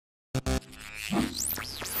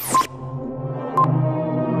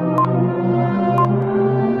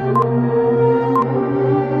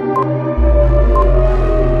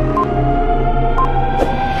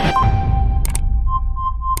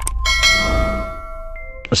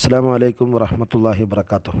അസ്സലാമു അലൈക്കും വറഹ്മത്തുള്ളാഹി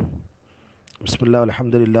വബറകാതുഹു. ബിസ്മില്ലാഹി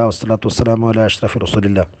അൽഹംദുലില്ലാഹി വസ്സലാത്തു വസ്സലാമു അലാ അഷ്റഫി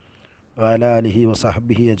റസൂലില്ലാഹി വഅലാ ആലിഹി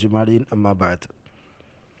വസഹ്ബിഹി അജ്മഈൻ അമ്മാ ബഅദ്.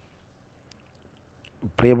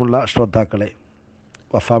 പ്രിയമുള്ള ശ്രോതാക്കളെ,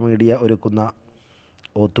 വഫ മീഡിയ ഒരുക്കുന്ന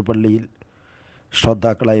ഓത്തുപള്ളിയിൽ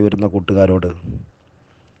ശ്രോതാക്കളായി വരുന്ന കൂട്ടുകാരോട്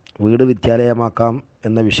വീട് വിദ്യാലയമാക്കാം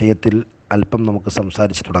എന്ന വിഷയത്തിൽ അല്പം നമുക്ക്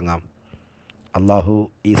സംസാരിച്ചു തുടങ്ങാം. അള്ളാഹു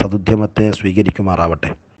ഈ സദുദ്യമത്തെ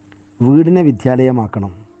സ്വീകരിക്കുമാറാവട്ടെ. വീടിനെ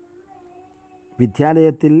വിദ്യാലയമാക്കണം.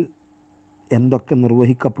 വിദ്യാലയത്തിൽ എന്തൊക്കെ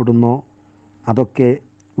നിർവഹിക്കപ്പെടുന്നോ അതൊക്കെ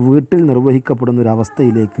വീട്ടിൽ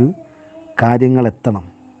നിർവഹിക്കപ്പെടുന്നൊരവസ്ഥയിലേക്ക് കാര്യങ്ങൾ എത്തണം.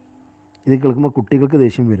 ഇത് കേൾക്കുമ്പോൾ കുട്ടികൾക്ക്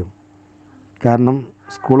ദേഷ്യം വരും. കാരണം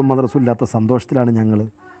സ്കൂളും മദ്രസും ഇല്ലാത്ത സന്തോഷത്തിലാണ് ഞങ്ങൾ.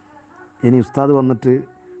 ഇനി ഉസ്താദ് വന്നിട്ട്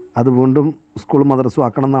അത് വീണ്ടും സ്കൂളും മദ്രസും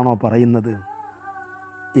ആക്കണം എന്നാണോ പറയുന്നത്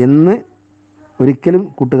എന്ന് ഒരിക്കലും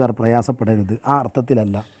കൂട്ടുകാർ പ്രയാസപ്പെടരുത്. ആ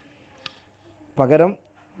അർത്ഥത്തിലല്ല. പകരം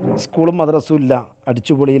സ്കൂളും മദ്രസും ഇല്ല,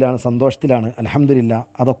 അടിച്ചുപൊളിയിലാണ്, സന്തോഷത്തിലാണ്, അൽഹംദുലില്ലാ,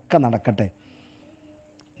 അതൊക്കെ നടക്കട്ടെ.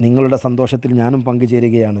 നിങ്ങളുടെ സന്തോഷത്തിൽ ഞാനും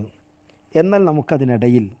പങ്കുചേരുകയാണ്. എന്നാൽ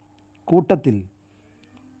നമുക്കതിനിടയിൽ കൂട്ടത്തിൽ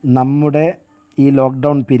നമ്മുടെ ഈ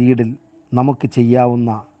ലോക്ക്ഡൗൺ പീരീഡിൽ നമുക്ക്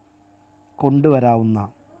ചെയ്യാവുന്ന, കൊണ്ടുവരാവുന്ന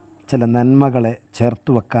ചില നന്മകളെ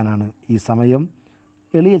ചേർത്ത് വെക്കാനാണ് ഈ സമയം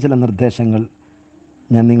എളിയ ചില നിർദ്ദേശങ്ങൾ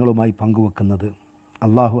ഞാൻ നിങ്ങളുമായി പങ്കുവെക്കുന്നത്.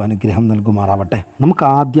 അള്ളാഹു അനുഗ്രഹം നൽകുമാറാവട്ടെ. നമുക്ക്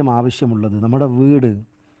ആദ്യം ആവശ്യമുള്ളത്, നമ്മുടെ വീട്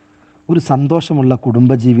ഒരു സന്തോഷമുള്ള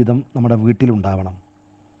കുടുംബജീവിതം നമ്മുടെ വീട്ടിലുണ്ടാവണം.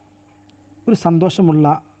 ഒരു സന്തോഷമുള്ള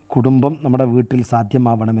കുടുംബം നമ്മുടെ വീട്ടിൽ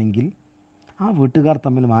സാധ്യമാവണമെങ്കിൽ ആ വീട്ടുകാർ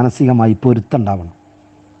തമ്മിൽ മാനസികമായി പൊരുത്തമുണ്ടാവണം.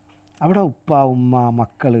 അവിടെ ഉപ്പ, ഉമ്മ,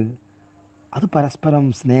 മക്കൾ, അത് പരസ്പരം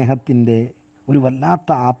സ്നേഹത്തിൻ്റെ ഒരു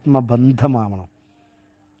വല്ലാത്ത ആത്മബന്ധമാവണം.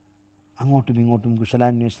 അങ്ങോട്ടും ഇങ്ങോട്ടും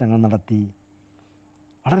കുശലാന്വേഷണങ്ങൾ നടത്തി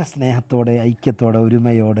വളരെ സ്നേഹത്തോടെ, ഐക്യത്തോടെ,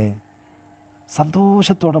 ഒരുമയോടെ,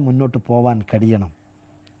 സന്തോഷത്തോടെ മുന്നോട്ട് പോവാൻ കഴിയണം.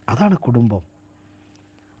 അതാണ് കുടുംബം.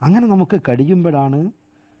 അങ്ങനെ നമുക്ക് കഴിയുമ്പോഴാണ്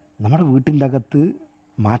നമ്മുടെ വീട്ടിൻ്റെ അകത്ത്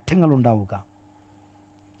മാറ്റങ്ങളുണ്ടാവുക.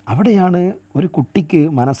 അവിടെയാണ് ഒരു കുട്ടിക്ക്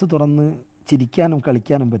മനസ്സ് തുറന്ന് ചിരിക്കാനും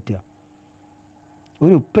കളിക്കാനും പറ്റുക.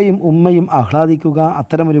 ഒരു ഉപ്പയും ഉമ്മയും ആഹ്ലാദിക്കുക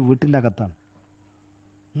അത്തരമൊരു വീട്ടിൻ്റെ അകത്താണ്.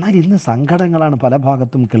 എന്നാൽ ഇന്ന് സങ്കടങ്ങളാണ് പല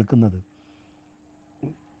ഭാഗത്തും കേൾക്കുന്നത്.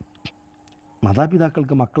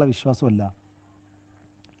 മാതാപിതാക്കൾക്ക് മക്കളെ വിശ്വാസമല്ല.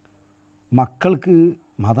 മക്കൾക്ക്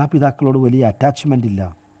മാതാപിതാക്കളോട് വലിയ അറ്റാച്ച്മെൻ്റ് ഇല്ല.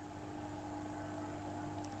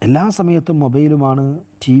 എല്ലാ സമയത്തും മൊബൈലുമാണ്,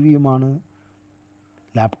 ടി വിയുമാണ്,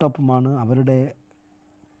 ലാപ്ടോപ്പുമാണ് അവരുടെ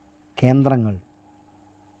കേന്ദ്രങ്ങൾ.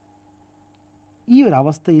 ഈ ഒരു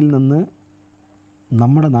അവസ്ഥയിൽ നിന്ന്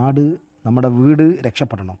നമ്മുടെ നാട്, നമ്മുടെ വീട്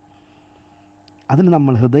രക്ഷപ്പെടണം. അതിന്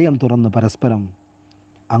നമ്മൾ ഹൃദയം തുറന്ന് പരസ്പരം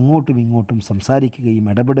അങ്ങോട്ടും ഇങ്ങോട്ടും സംസാരിക്കുകയും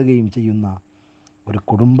ഇടപെടുകയും ചെയ്യുന്ന ഒരു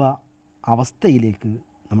കുടുംബ അവസ്ഥയിലേക്ക്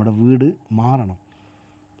നമ്മുടെ വീട് മാറണം.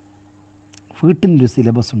 വീട്ടിനൊരു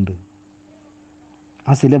സിലബസ് ഉണ്ട്.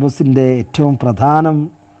 ആ സിലബസിൻ്റെ ഏറ്റവും പ്രധാനം,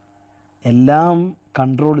 എല്ലാം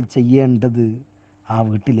കൺട്രോൾ ചെയ്യേണ്ടത് ആ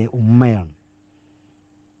വീട്ടിലെ ഉമ്മയാണ്.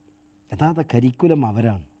 യഥാർത്ഥ കരിക്കുലം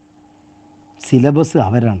അവരാണ്, സിലബസ്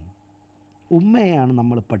അവരാണ്. ഉമ്മയെയാണ്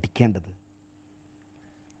നമ്മൾ പഠിക്കേണ്ടത്.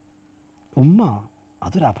 ഉമ്മ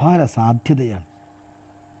അതൊരു അപാര സാധ്യതയാണ്.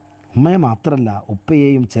 ഉമ്മയെ മാത്രമല്ല,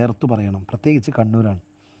 ഉപ്പയെയും ചേർത്ത് പറയണം. പ്രത്യേകിച്ച് കണ്ണൂരാണ്.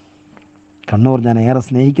 കണ്ണൂർ ഞാൻ ഏറെ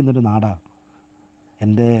സ്നേഹിക്കുന്നൊരു നാടാണ്.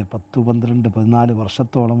 എൻ്റെ 10, 12, 14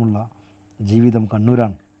 വർഷത്തോളമുള്ള ജീവിതം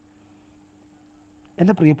കണ്ണൂരാണ്.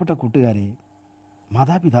 എൻ്റെ പ്രിയപ്പെട്ട കൂട്ടുകാരെ,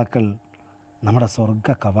 മാതാപിതാക്കൾ നമ്മുടെ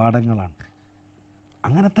സ്വർഗ കവാടങ്ങളാണ്.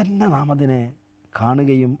 അങ്ങനെ തന്നെ നാം അതിനെ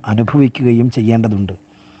കാണുകയും അനുഭവിക്കുകയും ചെയ്യേണ്ടതുണ്ട്.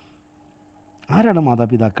 ആരാണ്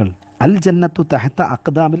മാതാപിതാക്കൾ? അൽ ജന്നത്തു തഹത്ത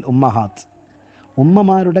അഖ്ദാമിൽ ഉമ്മഹാത്ത്.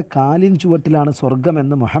 ഉമ്മമാരുടെ കാലിൻ ചുവട്ടിലാണ്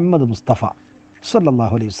സ്വർഗമെന്ന് മുഹമ്മദ് മുസ്തഫ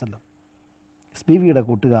സ്വല്ലല്ലാഹു അലൈഹി വസല്ലം. SPVയുടെ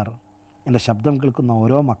കൂട്ടുകാർ, എൻ്റെ ശബ്ദം കേൾക്കുന്ന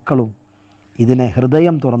ഓരോ മക്കളും ഇതിനെ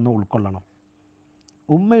ഹൃദയം തുറന്ന് ഉൾക്കൊള്ളണം.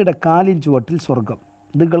 ഉമ്മയുടെ കാലിൻ ചുവട്ടിൽ സ്വർഗം.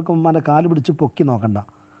 ഇത് കേൾക്കുമ്പോൾ ഉമ്മൻ്റെ കാല് പിടിച്ച് പൊക്കി നോക്കണ്ട,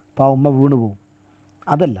 അപ്പോൾ ആ ഉമ്മ വീണു പോവും.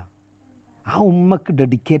 അതല്ല, ആ ഉമ്മക്ക്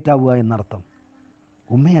ഡെഡിക്കേറ്റ് ആവുക എന്നർത്ഥം.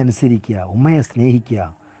 ഉമ്മയെ അനുസരിക്കുക, ഉമ്മയെ സ്നേഹിക്കുക,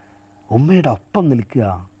 ഉമ്മയുടെ ഒപ്പം നിൽക്കുക,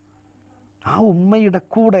 ആ ഉമ്മയുടെ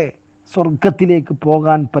കൂടെ സ്വർഗത്തിലേക്ക്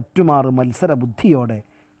പോകാൻ പറ്റുമാറ് മത്സര ബുദ്ധിയോടെ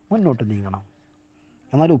മുന്നോട്ട് നീങ്ങണം.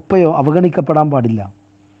 എന്നാൽ ഉപ്പയോ അവഗണിക്കപ്പെടാൻ പാടില്ല.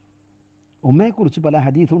 ഉമ്മയെക്കുറിച്ച് പല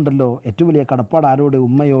ഹദീസുണ്ടല്ലോ. ഏറ്റവും വലിയ കടപ്പാട് ആരോട്?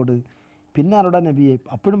 ഉമ്മയോട്. പിന്നെ ആരോടെ? നബിയെ.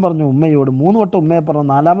 അപ്പോഴും പറഞ്ഞു ഉമ്മയോട്. 3 വട്ടം ഉമ്മയെ പറഞ്ഞു,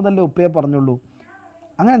 4മതല്ലേ ഉപ്പയെ പറഞ്ഞുള്ളൂ.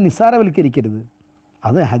 അങ്ങനെ നിസ്സാരവൽക്കരിക്കരുത്.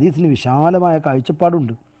 അത് ഹദീസിന് വിശാലമായ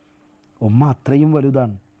കാഴ്ചപ്പാടുണ്ട്. ഉമ്മ അത്രയും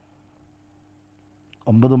വലുതാണ്.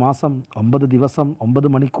 9 മാസം, 9 ദിവസം,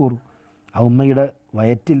 9 മണിക്കൂർ ആ ഉമ്മയുടെ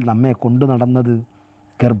വയറ്റിൽ നമ്മെ കൊണ്ടു നടന്നത്,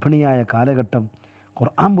 ഗർഭിണിയായ കാലഘട്ടം.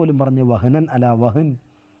 ഖുർആൻ പോലും പറഞ്ഞ് വഹനൻ അല വഹൻ,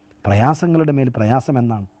 പ്രയാസങ്ങളുടെ മേൽ പ്രയാസം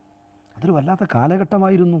എന്നാണ്. അതൊരു വല്ലാത്ത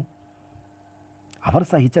കാലഘട്ടമായിരുന്നു. അവർ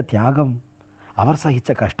സഹിച്ച ത്യാഗം, അവർ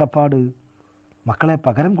സഹിച്ച കഷ്ടപ്പാട്, മക്കളെ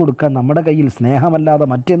പകരം കൊടുക്കാൻ നമ്മുടെ കയ്യിൽ സ്നേഹമല്ലാതെ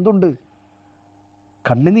മറ്റെന്തുണ്ട്?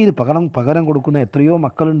 കണ്ണുനീര് പകരം കൊടുക്കുന്ന എത്രയോ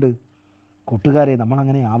മക്കളുണ്ട്. കൂട്ടുകാരെ,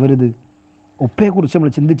 നമ്മളങ്ങനെ ആവരുത്. ഉപ്പയെക്കുറിച്ച്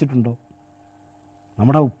നമ്മൾ ചിന്തിച്ചിട്ടുണ്ടോ?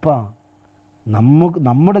 നമ്മുടെ ഉപ്പ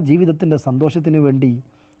നമ്മുടെ ജീവിതത്തിൻ്റെ സന്തോഷത്തിന് വേണ്ടി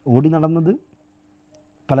ഓടി നടന്നത്.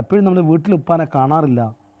 പലപ്പോഴും നമ്മൾ വീട്ടിൽ ഉപ്പാനെ കാണാറില്ല.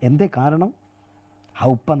 എന്തേ കാരണം? ആ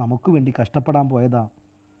ഉപ്പ നമുക്ക് വേണ്ടി കഷ്ടപ്പെടാൻ പോയതാ,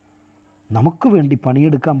 നമുക്ക് വേണ്ടി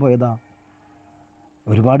പണിയെടുക്കാൻ പോയതാ.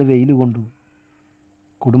 ഒരുപാട് വെയിൽ കൊണ്ടു,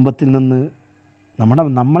 കുടുംബത്തിൽ നിന്ന്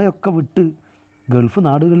നമ്മളെയൊക്കെ വിട്ട് ഗൾഫ്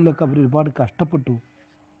നാടുകളിലൊക്കെ അവർ ഒരുപാട് കഷ്ടപ്പെട്ടു.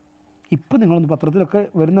 ഇപ്പം നിങ്ങളൊന്ന് പത്രത്തിലൊക്കെ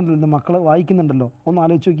വരുന്നുണ്ടല്ലോ, മക്കളെ വായിക്കുന്നുണ്ടല്ലോ, ഒന്ന്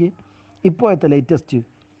ആലോചിച്ച് നോക്കിയേ. ഇപ്പോഴത്തെ ലേറ്റസ്റ്റ്,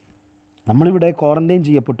 നമ്മളിവിടെ ക്വാറൻറ്റൈൻ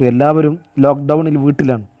ചെയ്യപ്പെട്ടു, എല്ലാവരും ലോക്ക്ഡൗണിൽ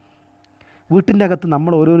വീട്ടിലാണ്. വീട്ടിൻ്റെ അകത്ത്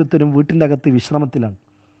നമ്മൾ ഓരോരുത്തരും വീട്ടിൻ്റെ അകത്ത് വിശ്രമത്തിലാണ്.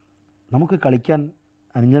 നമുക്ക് കളിക്കാൻ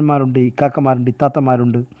അനുജന്മാരുണ്ട്, ഇക്കാക്കന്മാരുണ്ട്,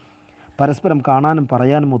 ഇത്താത്തമാരുണ്ട്, പരസ്പരം കാണാനും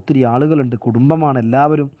പറയാനും ഒത്തിരി ആളുകളുണ്ട്. കുടുംബമാണ്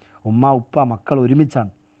എല്ലാവരും, ഉമ്മ ഉപ്പ മക്കൾ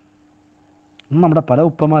ഒരുമിച്ചാണ്. നമ്മുടെ പല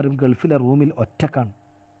ഉപ്പമാരും ഗൾഫിലെ റൂമിൽ ഒറ്റക്കാണ്.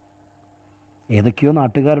 ഏതൊക്കെയോ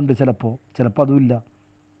നാട്ടുകാരുണ്ട്, ചിലപ്പോൾ അതുമില്ല.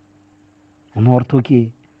 ഒന്ന് ഓർത്ത് നോക്കിയേ,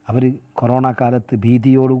 അവർ കൊറോണ കാലത്ത്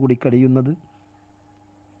ഭീതിയോടുകൂടി കഴിയുന്നത്.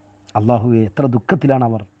 അള്ളാഹുവേ, എത്ര ദുഃഖത്തിലാണ്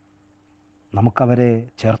അവർ. നമുക്കവരെ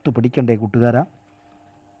ചേർത്ത് പിടിക്കണ്ടേ കൂട്ടുകാരാ?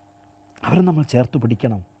 അവരെ നമ്മൾ ചേർത്ത്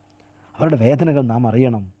പിടിക്കണം. അവരുടെ വേദനകൾ നാം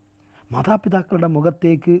അറിയണം. മാതാപിതാക്കളുടെ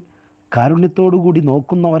മുഖത്തേക്ക് കാരുണ്യത്തോടുകൂടി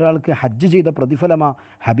നോക്കുന്ന ഒരാൾക്ക് ഹജ്ജ് ചെയ്ത പ്രതിഫലമാ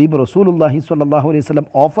ഹബീബ് റസൂലുള്ളാഹി സ്വല്ലല്ലാഹു അലൈഹി വസല്ലം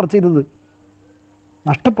ഓഫർ ചെയ്തത്.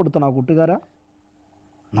 നഷ്ടപ്പെടുത്തണോ കൂട്ടുകാരാ?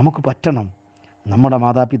 നമുക്ക് പറ്റണം. നമ്മുടെ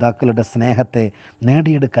മാതാപിതാക്കളുടെ സ്നേഹത്തെ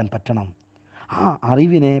നേടിയെടുക്കാൻ പറ്റണം. ആ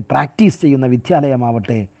അറിവിനെ പ്രാക്ടീസ് ചെയ്യുന്ന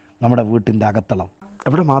വിദ്യാലയമാവട്ടെ നമ്മുടെ വീട്ടിൻ്റെ അകത്തളം.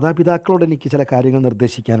 അവിടെ മാതാപിതാക്കളോട് എനിക്ക് ചില കാര്യങ്ങൾ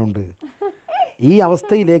നിർദ്ദേശിക്കാനുണ്ട്. ഈ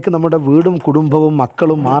അവസ്ഥയിലേക്ക് നമ്മുടെ വീടും കുടുംബവും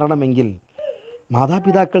മക്കളും മാറണമെങ്കിൽ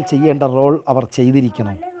മാതാപിതാക്കൾ ചെയ്യേണ്ട റോൾ അവർ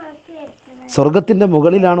ചെയ്തിരിക്കണം. സ്വർഗത്തിൻ്റെ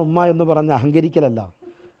മുകളിലാണ് ഉമ്മ എന്ന് പറഞ്ഞ് അഹങ്കരിക്കലല്ല,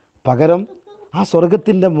 പകരം ആ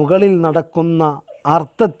സ്വർഗത്തിൻ്റെ മുകളിൽ നടക്കുന്ന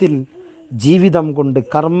അർത്ഥത്തിൽ ജീവിതം കൊണ്ട്,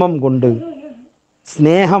 കർമ്മം കൊണ്ട്,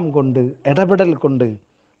 സ്നേഹം കൊണ്ട്, ഇടപെടൽ കൊണ്ട്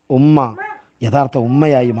ഉമ്മ യഥാർത്ഥ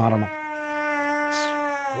ഉമ്മയായി മാറണം.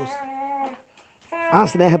 ആ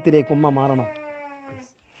സ്നേഹത്തിലേക്ക് ഉമ്മ മാറണം.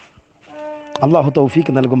 അള്ളാഹു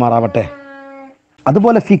തൗഫീക്ക് നൽകുമാറാവട്ടെ.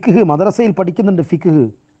 അതുപോലെ ഫിഖ് മദ്രസയിൽ പഠിക്കുന്നുണ്ട്. ഫിഖ്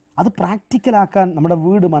അത് പ്രാക്ടിക്കലാക്കാൻ നമ്മുടെ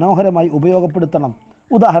വീട് മനോഹരമായി ഉപയോഗപ്പെടുത്തണം.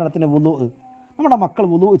 ഉദാഹരണത്തിന് വുളു, നമ്മുടെ മക്കൾ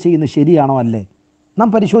വുളു ചെയ്യുന്നത് ശരിയാണോ അല്ലേ നാം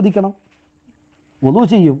പരിശോധിക്കണം. വുളു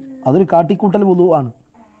ചെയ്യും, അതൊരു കാട്ടിക്കൂട്ടൽ വുളു ആണ്.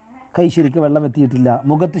 കൈ ശരിക്ക് വെള്ളം എത്തിയിട്ടില്ല,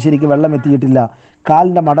 മുഖത്ത് ശരിക്ക് വെള്ളം എത്തിയിട്ടില്ല,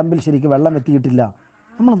 കാലിൻ്റെ മടമ്പിൽ ശരിക്ക് വെള്ളം എത്തിയിട്ടില്ല.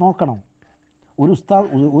 നമ്മൾ നോക്കണം.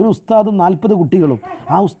 ഒരു ഉസ്താദും 40 കുട്ടികളും,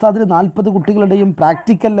 ആ ഉസ്താദിന് 40 കുട്ടികളുടെയും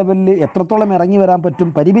പ്രാക്ടിക്കൽ ലെവലിൽ എത്രത്തോളം ഇറങ്ങി വരാൻ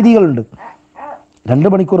പറ്റും പരിമിതികളുണ്ട്. 2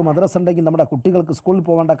 മണിക്കൂർ മദ്രസ ഉണ്ടെങ്കിൽ നമ്മുടെ കുട്ടികൾക്ക് സ്കൂളിൽ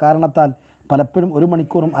പോകേണ്ട കാരണത്താൽ പലപ്പോഴും 1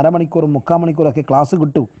 മണിക്കൂറും അരമണിക്കൂറും 3/4 മണിക്കൂറൊക്കെ ക്ലാസ്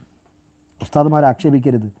കിട്ടും. ഉസ്താദുമാരെ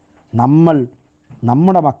ആക്ഷേപിക്കരുത്.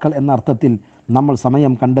 നമ്മുടെ മക്കൾ എന്ന അർത്ഥത്തിൽ നമ്മൾ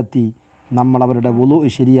സമയം കണ്ടെത്തി നമ്മൾ അവരുടെ വുളു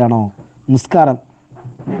ശരിയാണോ, നിസ്കാരം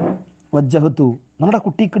വജ്ജഹത്തു നമ്മുടെ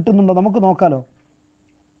കുട്ടി കിട്ടുന്നുണ്ടോ നമുക്ക് നോക്കാലോ.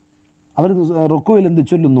 അവർ റുക്കുവിൽ എന്ത്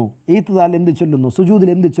ചൊല്ലുന്നു, ഈത്ത്ദാൽ എന്ത് ചൊല്ലുന്നു, സുജൂദിൽ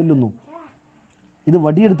എന്ത് ചൊല്ലുന്നു, ഇത്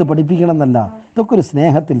വടിയെടുത്ത് പഠിപ്പിക്കണം എന്നല്ല. ഇതൊക്കെ ഒരു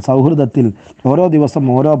സ്നേഹത്തിൽ, സൗഹൃദത്തിൽ ഓരോ ദിവസം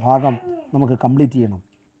ഓരോ ഭാഗം നമുക്ക് കംപ്ലീറ്റ് ചെയ്യണം.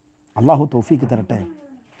 അള്ളാഹു തൗഫീക്ക് തരട്ടെ.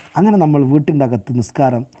 അങ്ങനെ നമ്മൾ വീട്ടിൻ്റെ അകത്ത്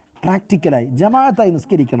നിസ്കാരം പ്രാക്ടിക്കലായി ജമാഅത്തായി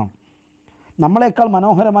നിസ്കരിക്കണം. നമ്മളെക്കാൾ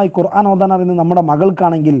മനോഹരമായി ഖുർആൻ ഓതാൻ അറിയുന്ന നമ്മുടെ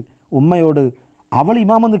മകൾക്കാണെങ്കിൽ ഉമ്മയോട് അവൾ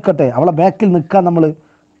ഇമാമ നിൽക്കട്ടെ, അവളെ ബാക്കിൽ നിൽക്കാൻ നമ്മൾ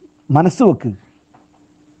മനസ്സ് വെക്ക്.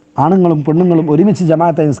 ആണുങ്ങളും പെണ്ണുങ്ങളും ഒരുമിച്ച്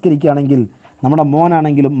ജമാഅത്തായി നിസ്കരിക്കുകയാണെങ്കിൽ നമ്മുടെ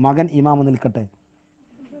മോനാണെങ്കിലും മകൻ ഇമാമ നിൽക്കട്ടെ,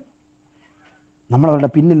 നമ്മളവരുടെ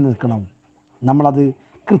പിന്നിൽ നിൽക്കണം. നമ്മളത്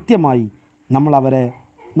കൃത്യമായി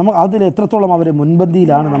നമ്മൾ അതിൽ എത്രത്തോളം അവരെ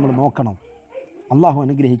മുൻപന്തിയിലാണ് നമ്മൾ നോക്കണം. അള്ളാഹു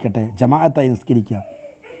അനുഗ്രഹിക്കട്ടെ. ജമാഅത്തായി നിസ്കരിക്കുക.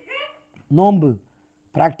 നോമ്പ്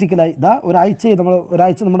പ്രാക്ടിക്കലായി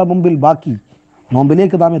ഒരാഴ്ച നമ്മുടെ മുമ്പിൽ ബാക്കി,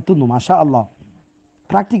 നോമ്പിലേക്ക് നാം എത്തുന്നു. മാഷാ അള്ളാഹ്,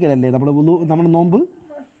 പ്രാക്ടിക്കലല്ലേ നമ്മൾ നോമ്പ്.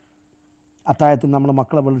 അത്താഴത്തിന് നമ്മൾ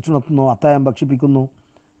മക്കളെ വിളിച്ചുണർത്തുന്നു, അത്താഴം ഭക്ഷിപ്പിക്കുന്നു,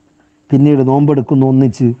 പിന്നീട് നോമ്പെടുക്കുന്നു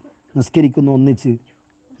ഒന്നിച്ച്, നിസ്കരിക്കുന്നു ഒന്നിച്ച്.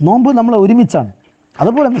 നോമ്പ് നമ്മൾ ഒരുമിച്ചാണ്.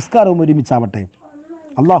 അതുപോലെ നിസ്കാരവും ഒരുമിച്ചാവട്ടെ.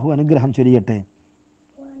 അള്ളാഹു അനുഗ്രഹം ചൊരിയട്ടെ.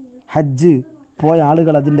 ഹജ്ജ് പോയ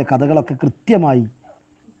ആളുകൾ അതിൻ്റെ കഥകളൊക്കെ കൃത്യമായി,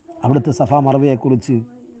 അവിടുത്തെ സഫ മറവയെക്കുറിച്ച്,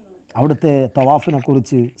 അവിടുത്തെ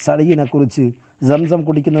തവാഫിനെക്കുറിച്ച്, സഅയിനെക്കുറിച്ച്, സംസം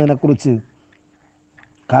കുടിക്കുന്നതിനെക്കുറിച്ച്,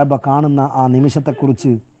 കഅബ കാണുന്ന ആ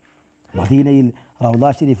നിമിഷത്തെക്കുറിച്ച്, മദീനയിൽ റൗദ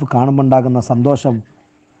ഷരീഫ് കാണുമ്പോണ്ടാകുന്ന സന്തോഷം,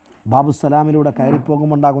 ബാബുസലാമിലൂടെ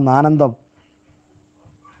കയറിപ്പോകുമ്പോണ്ടാകുന്ന ആനന്ദം,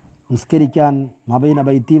 നിസ്കരിക്കാൻ മബൈന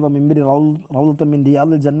ബൈത്തി വ മിംബരി റൗദത്തുൻ മിൻ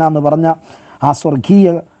റിയാദിൽ ജന്ന എന്ന് പറഞ്ഞ ആ സ്വർഗീയ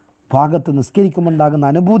ഭാഗത്ത് നിസ്കരിക്കുമ്പോണ്ടാകുന്ന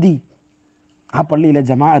അനുഭൂതി, ആ പള്ളിയിലെ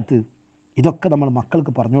ജമാഅത്ത്, ഇതൊക്കെ നമ്മൾ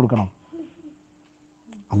മക്കൾക്ക് പറഞ്ഞു കൊടുക്കണം.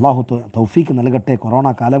 അള്ളാഹു തൗഫീക്ക് നൽകട്ടെ. കൊറോണ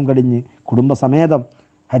കാലം കഴിഞ്ഞ് കുടുംബസമേതം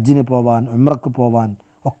ഹജ്ജിന് പോവാൻ, ഉംറക്ക് പോവാൻ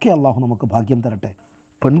ഒക്കെ അള്ളാഹു നമുക്ക് ഭാഗ്യം തരട്ടെ.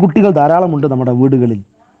 പെൺകുട്ടികൾ ധാരാളമുണ്ട് നമ്മുടെ വീടുകളിൽ.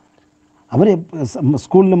 അവർ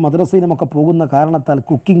സ്കൂളിലും മദ്രസയിലുമൊക്കെ പോകുന്ന കാരണത്താൽ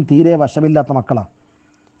കുക്കിംഗ് തീരെ വശമില്ലാത്ത മക്കളാണ്.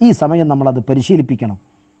 ഈ സമയം നമ്മളത് പരിശീലിപ്പിക്കണം.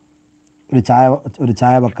 ഒരു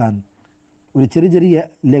ചായ വെക്കാൻ, ഒരു ചെറിയ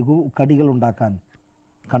ലഘു കടികൾ ഉണ്ടാക്കാൻ.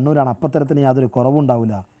 കണ്ണൂരാണ്, അപ്പത്തരത്തിന് യാതൊരു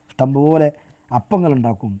കുറവുണ്ടാവില്ല. ഇഷ്ടംപോലെ അപ്പങ്ങൾ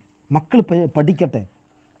ഉണ്ടാക്കും. മക്കൾ പഠിക്കട്ടെ.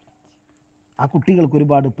 ആ കുട്ടികൾക്ക്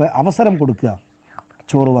ഒരുപാട് അവസരം കൊടുക്കുക.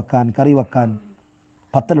 ചോറ് വെക്കാൻ, കറി വെക്കാൻ,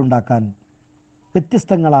 പത്തലുണ്ടാക്കാൻ,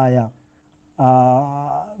 വ്യത്യസ്തങ്ങളായ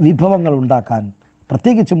വിഭവങ്ങൾ ഉണ്ടാക്കാൻ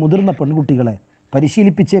പ്രത്യേകിച്ച് മുതിർന്ന പെൺകുട്ടികളെ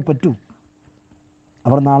പരിശീലിപ്പിച്ചേ പറ്റൂ.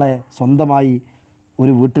 അവർ നാളെ സ്വന്തമായി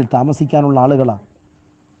ഒരു വീട്ടിൽ താമസിക്കാനുള്ള ആളുകളാണ്.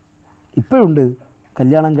 ഇപ്പോഴുണ്ട്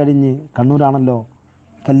കല്യാണം കഴിഞ്ഞ്, കണ്ണൂരാണല്ലോ,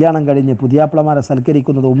 കല്യാണം കഴിഞ്ഞ് പുതിയാപ്പിളമാരെ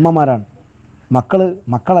സൽക്കരിക്കുന്നത് ഉമ്മമാരാണ്.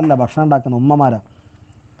 മക്കളല്ല ഭക്ഷണം ഉണ്ടാക്കുന്ന ഉമ്മമാരാണ്.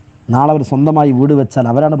 നാളെ അവർ സ്വന്തമായി വീട് വെച്ചാൽ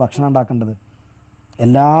അവരാണ് ഭക്ഷണം ഉണ്ടാക്കേണ്ടത്.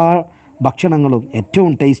 എല്ലാ ഭക്ഷണങ്ങളും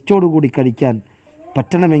ഏറ്റവും ടേസ്റ്റോടുകൂടി കഴിക്കാൻ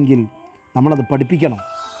പറ്റണമെങ്കിൽ നമ്മളത് പഠിപ്പിക്കണം.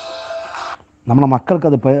 നമ്മളെ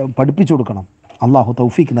മക്കൾക്കത് പഠിപ്പിച്ചു കൊടുക്കണം. അള്ളാഹു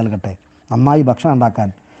തൗഫീക്ക് നൽകട്ടെ. നന്നായി ഭക്ഷണം ഉണ്ടാക്കാൻ,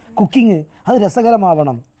 കുക്കിങ് അത്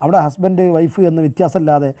രസകരമാവണം. അവിടെ ഹസ്ബൻഡ് വൈഫ് എന്ന്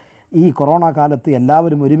വ്യത്യാസമില്ലാതെ ഈ കൊറോണ കാലത്ത്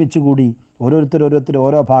എല്ലാവരും ഒരുമിച്ച് കൂടി ഓരോരുത്തർ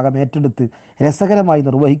ഓരോ ഭാഗം ഏറ്റെടുത്ത് രസകരമായി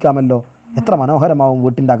നിർവഹിക്കാമല്ലോ. എത്ര മനോഹരമാവും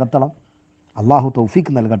വീട്ടിൻ്റെ അകത്തളം. അള്ളാഹു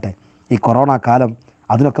തൗഫീക്ക് നൽകട്ടെ. ഈ കൊറോണ കാലം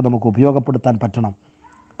അതിനൊക്കെ നമുക്ക് ഉപയോഗപ്പെടുത്താൻ പറ്റണം.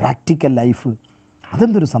 പ്രാക്ടിക്കൽ ലൈഫ്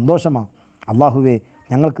അതെന്തൊരു സന്തോഷമാണ്. അള്ളാഹുവേ,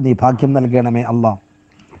 ഞങ്ങൾക്ക് നീ ഭാഗ്യം നൽകണമേ അല്ലാ.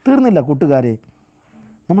 തീർന്നില്ല കൂട്ടുകാരെ,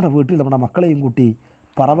 നമ്മുടെ വീട്ടിൽ നമ്മുടെ മക്കളെയും കൂട്ടി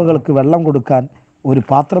പറവകൾക്ക് വെള്ളം കൊടുക്കാൻ ഒരു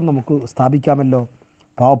പാത്രം നമുക്ക് സ്ഥാപിക്കാമല്ലോ.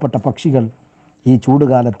 പാവപ്പെട്ട പക്ഷികൾ ഈ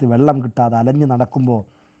ചൂടുകാലത്ത് വെള്ളം കിട്ടാതെ അലഞ്ഞു നടക്കുമ്പോൾ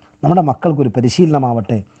നമ്മുടെ മക്കൾക്കൊരു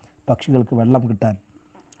പരിശീലനമാവട്ടെ പക്ഷികൾക്ക് വെള്ളം കിട്ടാൻ.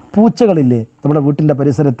 പൂച്ചകളില്ലേ നമ്മുടെ വീട്ടിൻ്റെ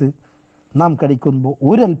പരിസരത്ത്, നാം കഴിക്കുമ്പോൾ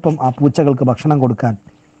ഒരൽപ്പം ആ പൂച്ചകൾക്ക് ഭക്ഷണം കൊടുക്കാൻ.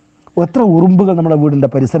 എത്ര ഉറുമ്പുകൾ നമ്മുടെ വീടിൻ്റെ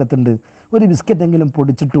പരിസരത്തുണ്ട്. ഒരു ബിസ്ക്കറ്റെങ്കിലും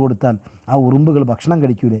പൊടിച്ചിട്ട് കൊടുത്താൽ ആ ഉറുമ്പുകൾ ഭക്ഷണം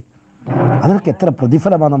കഴിക്കൂലേ? അതിനൊക്കെ എത്ര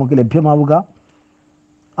പ്രതിഫലമാണ് നമുക്ക് ലഭ്യമാവുക.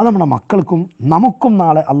 അത് നമ്മുടെ മക്കൾക്കും നമുക്കും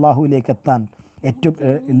നാളെ അള്ളാഹുവിലേക്ക് എത്താൻ ഏറ്റവും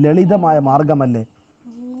ലളിതമായ മാർഗമല്ലേ.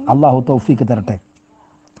 അള്ളാഹു തൗഫീക്ക് തരട്ടെ.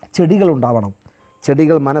 ചെടികൾ ഉണ്ടാവണം.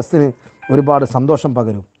 ചെടികൾ മനസ്സിന് ഒരുപാട് സന്തോഷം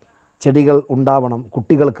പകരും. ചെടികൾ ഉണ്ടാവണം.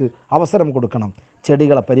 കുട്ടികൾക്ക് അവസരം കൊടുക്കണം.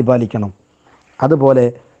 ചെടികളെ പരിപാലിക്കണം. അതുപോലെ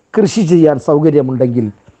കൃഷി ചെയ്യാൻ സൗകര്യമുണ്ടെങ്കിൽ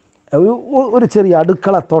ഒരു ചെറിയ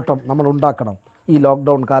അടുക്കളത്തോട്ടം നമ്മൾ ഉണ്ടാക്കണം. ഈ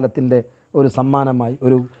ലോക്ക്ഡൗൺ കാലത്തിൻ്റെ ഒരു സമ്മാനമായി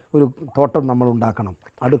ഒരു തോട്ടം നമ്മൾ ഉണ്ടാക്കണം.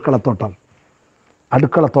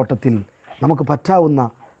 അടുക്കളത്തോട്ടത്തിൽ നമുക്ക് പറ്റാവുന്ന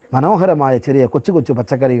മനോഹരമായ ചെറിയ കൊച്ചു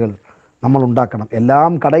പച്ചക്കറികൾ നമ്മൾ ഉണ്ടാക്കണം.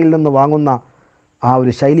 എല്ലാം കടയിൽ നിന്ന് വാങ്ങുന്ന ആ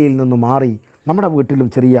ഒരു ശൈലിയിൽ നിന്ന് മാറി നമ്മുടെ വീട്ടിലും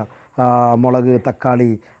ചെറിയ മുളക്,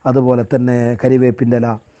 തക്കാളി, അതുപോലെ തന്നെ കരിവേപ്പിൻ്റെ ഇല,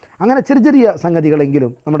 അങ്ങനെ ചെറിയ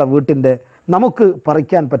സംഗതികളെങ്കിലും നമ്മുടെ വീട്ടിൻ്റെ നമുക്ക്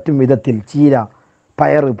പറിക്കാൻ പറ്റും വിധത്തിൽ ചീര,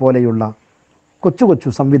 പയർ പോലെയുള്ള കൊച്ചു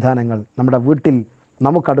സംവിധാനങ്ങൾ നമ്മുടെ വീട്ടിൽ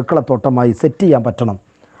നമുക്ക് അടുക്കളത്തോട്ടമായി സെറ്റ് ചെയ്യാൻ പറ്റണം.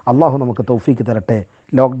 അള്ളാഹു നമുക്ക് തൗഫീക്ക് തരട്ടെ.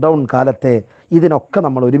 ലോക്ക്ഡൗൺ കാലത്തെ ഇതിനൊക്കെ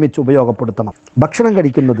നമ്മൾ ഒരുമിച്ച് ഉപയോഗപ്പെടുത്തണം. ഭക്ഷണം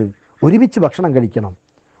കഴിക്കുന്നത് ഒരുമിച്ച് ഭക്ഷണം കഴിക്കണം.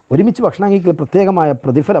 ഒരുമിച്ച് ഭക്ഷണം കഴിക്കൽ പ്രത്യേകമായ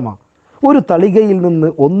പ്രതിഫലമാണ്. ഒരു തളികയിൽ നിന്ന്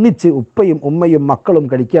ഒന്നിച്ച് ഉപ്പയും ഉമ്മയും മക്കളും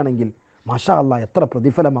കഴിക്കുകയാണെങ്കിൽ മാഷാ അല്ലാഹ് എത്ര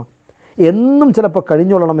പ്രതിഫലമാണ്. എന്നും ചിലപ്പോൾ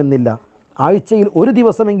കഴിഞ്ഞോളണമെന്നില്ല. ആഴ്ചയിൽ ഒരു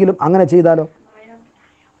ദിവസമെങ്കിലും അങ്ങനെ ചെയ്താലോ.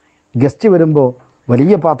 ഗസ്റ്റ് വരുമ്പോൾ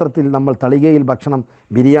വലിയ പാത്രത്തിൽ നമ്മൾ തളികയിൽ ഭക്ഷണം,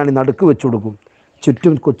 ബിരിയാണി നടുക്ക് വെച്ച് കൊടുക്കും.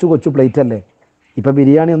 ചുറ്റും കൊച്ചു പ്ലേറ്റല്ലേ. ഇപ്പം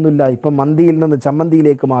ബിരിയാണി ഒന്നുമില്ല. ഇപ്പം മന്തിയിൽ നിന്ന്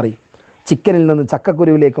ചമ്മന്തിയിലേക്ക് മാറി, ചിക്കനിൽ നിന്ന്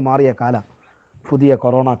ചക്കക്കുരുവിലേക്ക് മാറിയ കാലം, പുതിയ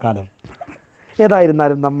കൊറോണ കാലം.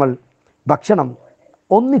 ഏതായിരുന്നാലും നമ്മൾ ഭക്ഷണം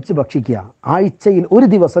ഒന്നിച്ച് ഭക്ഷിക്കുക. ആഴ്ചയിൽ ഒരു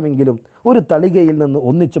ദിവസമെങ്കിലും ഒരു തളികയിൽ നിന്ന്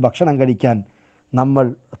ഒന്നിച്ച് ഭക്ഷണം കഴിക്കാൻ നമ്മൾ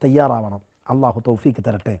തയ്യാറാവണം. അള്ളാഹു തൗഫീക്ക്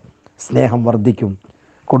തരട്ടെ. സ്നേഹം വർദ്ധിക്കും,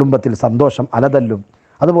 കുടുംബത്തിൽ സന്തോഷം അലതല്ലും.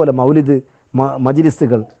 അതുപോലെ മൗലിദ്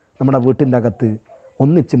മജ്ലിസുകൾ നമ്മുടെ വീട്ടിൻ്റെ അകത്ത്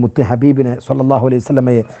ഒന്നിച്ച് മുത്ത് ഹബീബിനെ സ്വല്ലല്ലാഹു അലൈഹി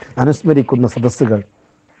വസല്ലമയെ അനുസ്മരിക്കുന്ന സദസ്സുകൾ.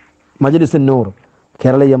 മജ്ലിസുൻ നൂർ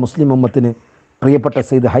കേരളീയ മുസ്ലിം ഉമ്മത്തിന് പ്രിയപ്പെട്ട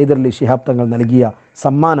സയ്യിദ് ഹൈദരലി ശിഹാബ് തങ്ങൾ നൽകിയ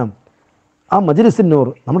സമ്മാനം. ആ മജ്ലിസുൻ നൂർ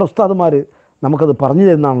നമ്മുടെ ഉസ്താദുമാർ നമുക്കത് പറഞ്ഞു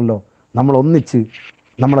തരുന്നതാണല്ലോ. നമ്മൾ ഒന്നിച്ച്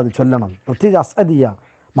നമ്മളത് ചൊല്ലണം. പ്രത്യേക അസ്അദിയ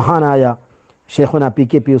മഹാനായ ഷെയ്ഖുന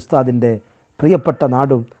PKP ഉസ്താദിൻ്റെ പ്രിയപ്പെട്ട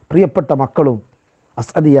നാടും പ്രിയപ്പെട്ട മക്കളും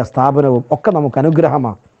അസ്അദിയ സ്ഥാപനവും ഒക്കെ നമുക്ക്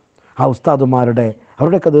അനുഗ്രഹമാണ്. ആ ഉസ്താദുമാരുടെ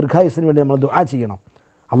അവരുടെയൊക്കെ ദീർഘായുസിന് വേണ്ടി നമ്മൾ ദുആ ചെയ്യണം.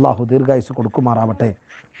 അള്ളാഹു ദീർഘായുസ് കൊടുക്കുമാറാവട്ടെ.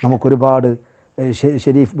 നമുക്കൊരുപാട്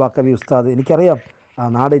ഷെരീഫ് ബാക്കവി ഉസ്താദ്, എനിക്കറിയാം ആ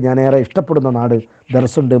നാട്, ഞാനേറെ ഇഷ്ടപ്പെടുന്ന നാട്.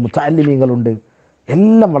 ദർസുണ്ട്, മുത്തഅല്ലിമീങ്ങളുണ്ട്.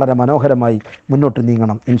 എല്ലാം വളരെ മനോഹരമായി മുന്നോട്ട്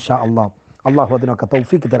നീങ്ങണം ഇൻഷാ അള്ളാഹ്. അള്ളാഹു അതിനൊക്കെ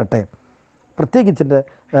തൗഫീക്ക് തരട്ടെ. പ്രത്യേകിച്ചിട്ട്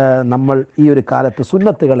നമ്മൾ ഈ ഒരു കാലത്ത്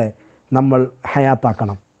സുന്നത്തുകളെ നമ്മൾ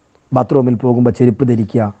ഹയാത്താക്കണം. ബാത്റൂമിൽ പോകുമ്പോൾ ചെരുപ്പ്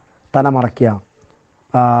ധരിക്കുക, തല മറയ്ക്കുക,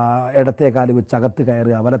 ഇടത്തെ കാല് വെച്ച് അകത്ത്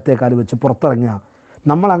കയറുക, വലത്തെ കാല് വെച്ച് പുറത്തിറങ്ങുക.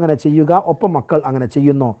 നമ്മളങ്ങനെ ചെയ്യുക, ഒപ്പം മക്കൾ അങ്ങനെ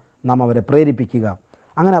ചെയ്യുന്നോ നാം അവരെ പ്രേരിപ്പിക്കുക.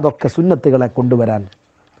 അങ്ങനെ അതൊക്കെ സുന്നത്തുകളെ കൊണ്ടുവരാൻ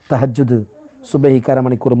തഹജ്ജുദ് സുബഹിക്ക്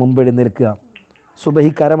അരമണിക്കൂർ മുമ്പ് എഴുന്നേൽക്കുക,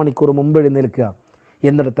 സുബഹിക്ക് അരമണിക്കൂർ മുമ്പ് എഴുന്നേൽക്കുക,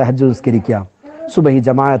 എന്നിട്ട് തഹജ്ജുദ് നിസ്കരിക്കുക, സുബഹി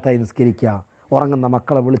ജമാഅത്തായി നിസ്കരിക്കുക, ഉറങ്ങുന്ന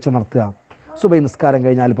മക്കളെ വിളിച്ചുണർത്തുക, സുബഹി നിസ്കാരം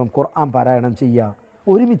കഴിഞ്ഞാൽ ഇപ്പം ഖുർആൻ പാരായണം ചെയ്യുക,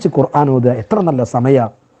 ഒരുമിച്ച് ഖുർആൻ ഓതുക. എത്ര നല്ല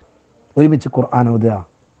സമയമാണ് ഒരുമിച്ച് ഖുർആൻ ഓതുക,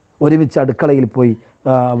 ഒരുമിച്ച് അടുക്കളയിൽ പോയി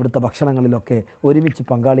അവിടുത്തെ ഭക്ഷണങ്ങളിലൊക്കെ ഒരുമിച്ച്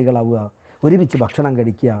പങ്കാളികളാവുക, ഒരുമിച്ച് ഭക്ഷണം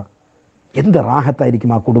കഴിക്കുക. എന്ത്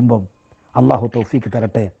റാഹത്തായിരിക്കും ആ കുടുംബം. അള്ളാഹു തൗഫീക്ക്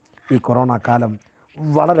തരട്ടെ. ഈ കൊറോണ കാലം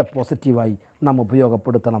വളരെ പോസിറ്റീവായി നാം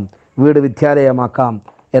ഉപയോഗപ്പെടുത്തണം. വീട് വിദ്യാലയമാക്കാം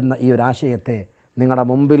എന്ന ഈ ഒരു ആശയത്തെ നിങ്ങളുടെ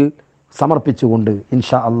മുമ്പിൽ സമർപ്പിച്ചുകൊണ്ട്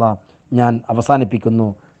ഇൻഷാ അള്ളാഹ് ഞാൻ അവസാനിപ്പിക്കുന്നു.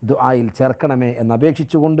 ദുആയിൽ ചേർക്കണമേ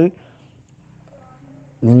എന്നപേക്ഷിച്ചുകൊണ്ട്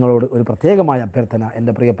നിങ്ങളോട് ഒരു പ്രത്യേകമായ അഭ്യർത്ഥന.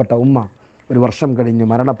 എൻ്റെ പ്രിയപ്പെട്ട ഉമ്മ ഒരു വർഷം കഴിഞ്ഞ്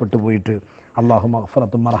മരണപ്പെട്ടു പോയിട്ട് അള്ളാഹു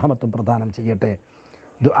മഗ്ഫിറത്തും മർഹമത്തും പ്രദാനം ചെയ്യട്ടെ.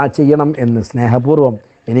 ദുആ ചെയ്യണം എന്ന് സ്നേഹപൂർവ്വം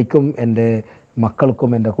എനിക്കും എൻ്റെ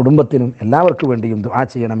മക്കൾക്കും എൻ്റെ കുടുംബത്തിനും എല്ലാവർക്കും വേണ്ടിയും ദുആ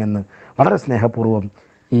ചെയ്യണമെന്ന് വളരെ സ്നേഹപൂർവ്വം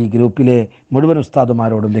ഈ ഗ്രൂപ്പിലെ മുഴുവൻ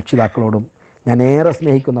ഉസ്താദുമാരോടും രക്ഷിതാക്കളോടും ഞാൻ ഏറെ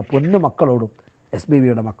സ്നേഹിക്കുന്ന പൊന്നു മക്കളോടും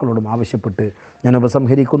SBBയുടെ മക്കളോടും ആവശ്യപ്പെട്ട് ഞാൻ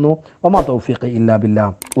ഉപസംഹരിക്കുന്നു. വമാ തൗഫീഖ് ഇല്ലാ ബില്ലാ.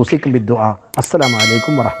 ഉസീക്കും ബിദ്ദുആ. അസ്സലാമു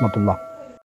അലൈക്കും വറഹ്മത്തുള്ളാഹി.